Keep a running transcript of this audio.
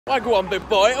Why go on, big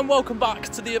boy, and welcome back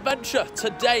to the adventure.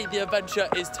 Today the adventure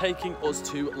is taking us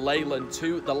to Leyland,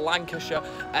 to the Lancashire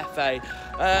FA.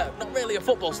 Not really a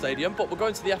football stadium, but we're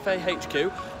going to the FA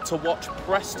HQ to watch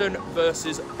Preston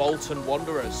versus Bolton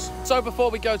Wanderers. So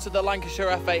before we go to the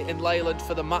Lancashire FA in Leyland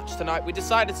for the match tonight, we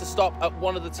decided to stop at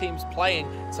one of the teams playing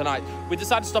tonight. We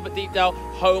decided to stop at Deepdale,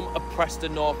 home of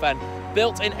Preston North End.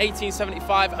 Built in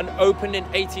 1875 and opened in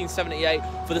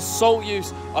 1878 for the sole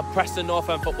use of Preston North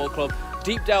End Football Club.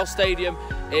 Deepdale Stadium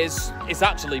is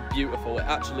actually beautiful. It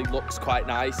actually looks quite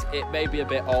nice. It may be a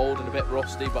bit old and a bit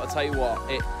rusty, but I'll tell you what,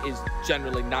 it is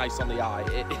generally nice on the eye.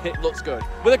 It looks good.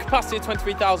 With a capacity of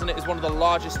 23,000, it is one of the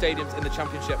largest stadiums in the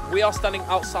Championship. We are standing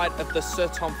outside of the Sir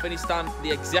Tom Finney stand, the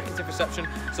executive reception.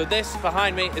 So this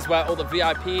behind me is where all the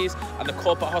VIPs and the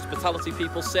corporate hospitality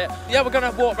people sit. Yeah, we're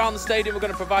going to walk around the stadium. We're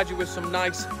going to provide you with some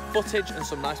nice footage and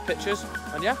some nice pictures.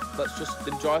 And yeah, let's just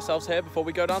enjoy ourselves here before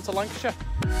we go down to Lancashire.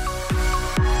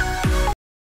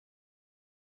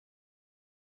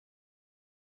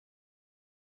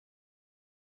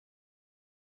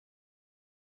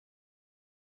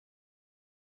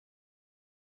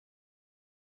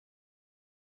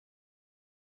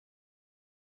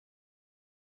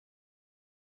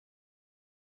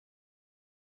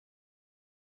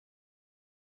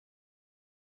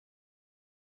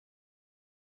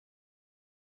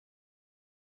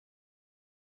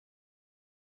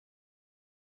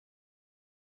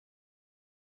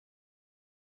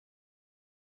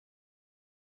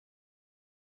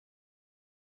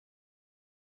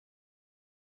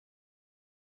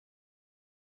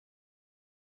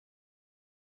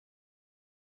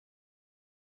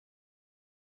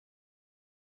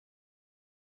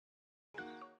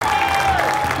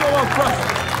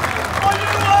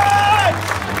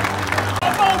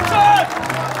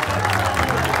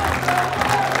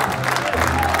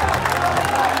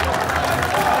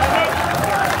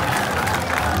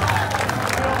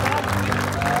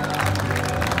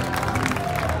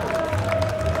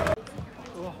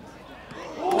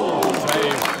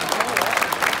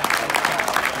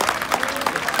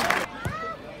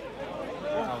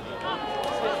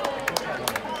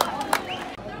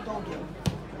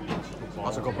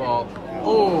 That's a good ball.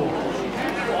 Oh!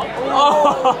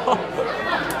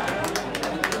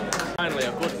 Finally,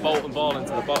 a good Bolton ball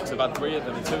into the box. I've had 3 of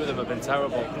them, and 2 of them have been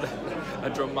terrible. A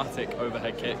dramatic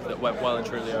overhead kick that went well and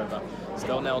truly over.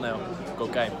 Still 0-0.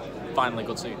 Good game. Finally,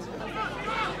 good seats.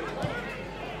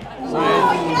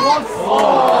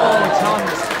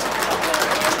 Chance.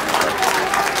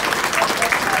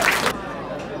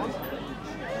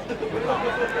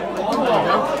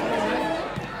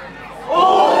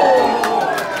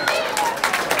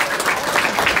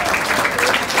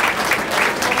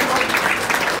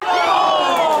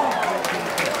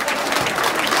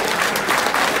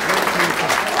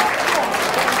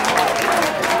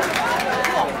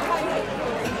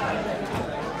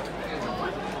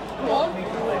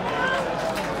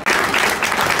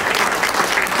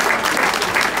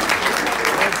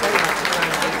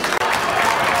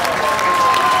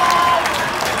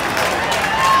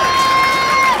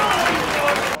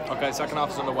 Second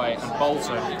half is underway, and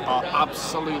Bolton are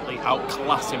absolutely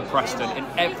outclassing Preston in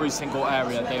every single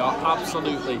area. They are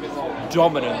absolutely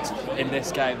dominant in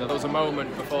this game. There was a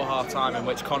moment before half-time in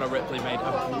which Connor Ripley made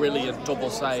a brilliant double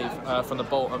save from the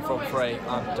Bolton front three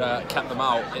and kept them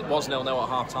out. It was 0-0 at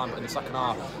half-time, but in the second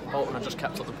half, Bolton have just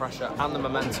kept up the pressure and the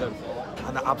momentum,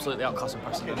 and they're absolutely outclassing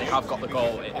Preston. And they have got the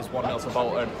goal. It is 1-0 to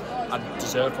Bolton, and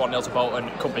deserved 1-0 to Bolton.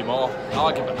 It could be more.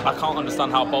 Argument. I can't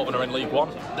understand how Bolton are in League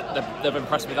One. They've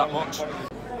impressed me that much.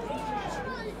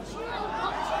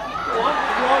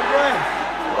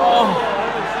 Oh!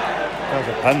 That was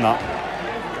a pen, that.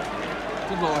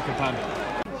 Did look like a pen.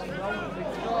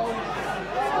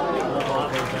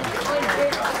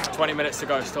 20 minutes to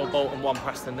go, still Bolton 1,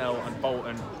 Preston 0, and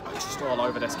Bolton are just all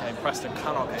over this game. Preston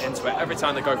cannot get into it. Every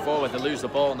time they go forward, they lose the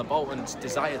ball, and the Bolton's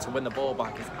desire to win the ball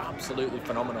back is absolutely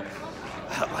phenomenal.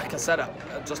 Like I said,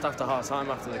 just after half-time,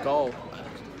 after the goal,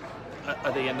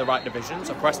 are they in the right divisions?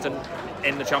 Are Preston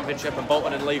in the Championship and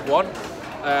Bolton in League One?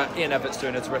 Ian Evatt's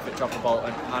doing a terrific job for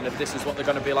Bolton, and if this is what they're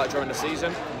going to be like during the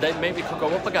season, they maybe could go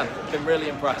up again. Been really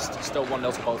impressed. Still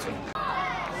 1-0 to Bolton.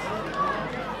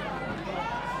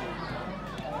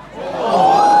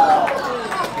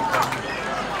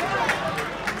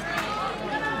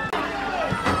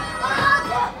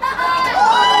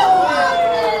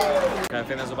 I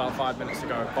think there's about 5 minutes to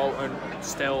go. Bolton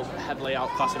still heavily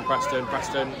outclassing Preston.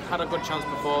 Preston had a good chance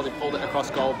before, they pulled it across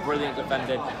goal. Brilliant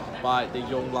defending by the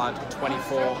young lad,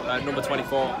 number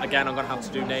 24. Again, I'm going to have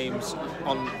to do names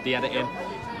on the editing,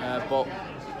 but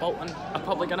Bolton are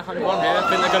probably going to hang on here. I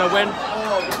think they're going to win.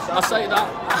 I say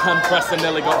that. And Preston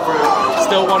nearly got through.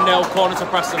 Still 1-0. Corner to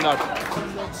Preston though.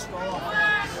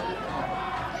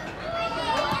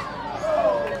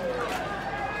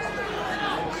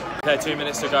 Okay, 2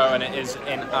 minutes to go and it is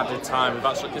in added time.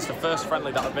 It's the first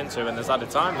friendly that I've been to and there's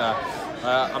added time there.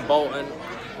 And Bolton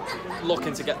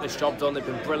looking to get this job done. They've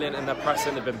been brilliant in their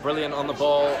pressing, they've been brilliant on the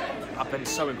ball. I've been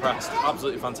so impressed,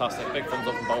 absolutely fantastic. Big thumbs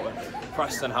up from Bolton.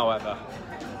 Preston, however,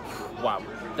 wow,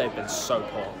 they've been so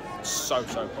poor, so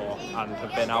poor, and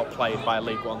have been outplayed by a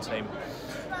League One team.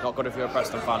 Not good if you're a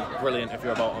Preston fan, brilliant if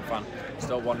you're a Bolton fan.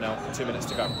 Still 1-0, 2 minutes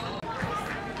to go.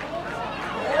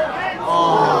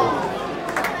 Oh.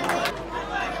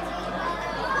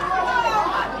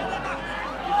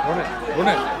 Run it, run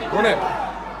it, run it.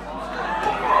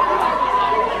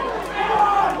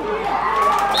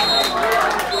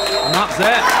 And that's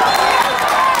it.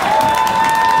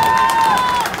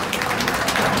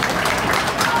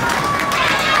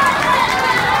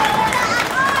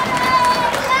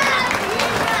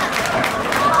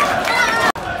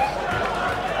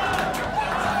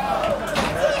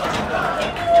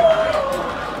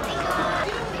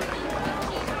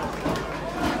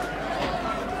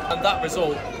 And that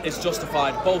result is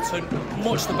justified. Bolton,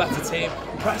 much the better team.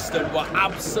 Preston were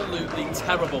absolutely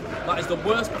terrible. That is the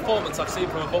worst performance I've seen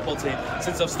from a football team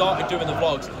since I've started doing the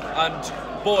vlogs.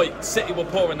 And boy, City were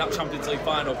poor in that Champions League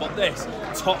final, but this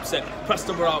tops it.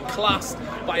 Preston were outclassed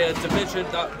by a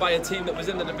team that was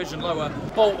in the division lower.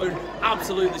 Bolton,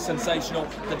 absolutely sensational.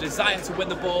 The desire to win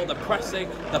the ball, the pressing,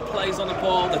 the plays on the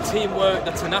ball, the teamwork,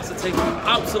 the tenacity,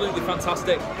 absolutely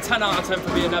fantastic. 10 out of 10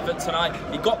 for Ian Evatt tonight.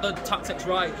 He got the tactics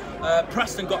right.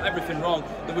 Preston got everything wrong.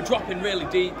 They were dropping really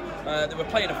deep. They were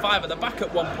playing a 5 at the back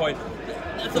at one point.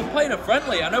 If they're playing a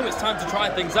friendly, I know it's time to try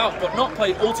things out, but not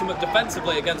play ultimate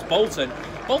defensively against Bolton.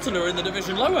 Bolton are in the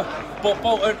division lower, but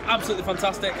Bolton, absolutely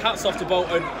fantastic. Hats off to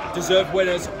Bolton, deserved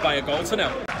winners by a goal to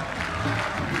 0.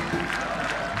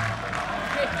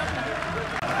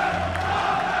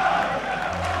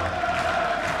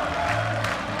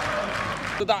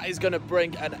 So that is going to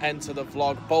bring an end to the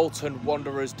vlog. Bolton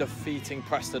Wanderers defeating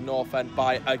Preston North End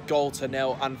by a goal to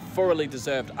 0 and thoroughly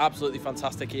deserved. Absolutely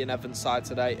fantastic Ian Evatt's side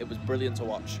today. It was brilliant to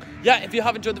watch. Yeah, if you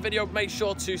have enjoyed the video, make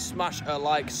sure to smash a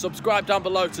like, subscribe down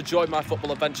below to join my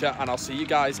football adventure, and I'll see you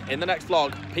guys in the next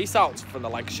vlog. Peace out from the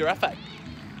Lancashire FA.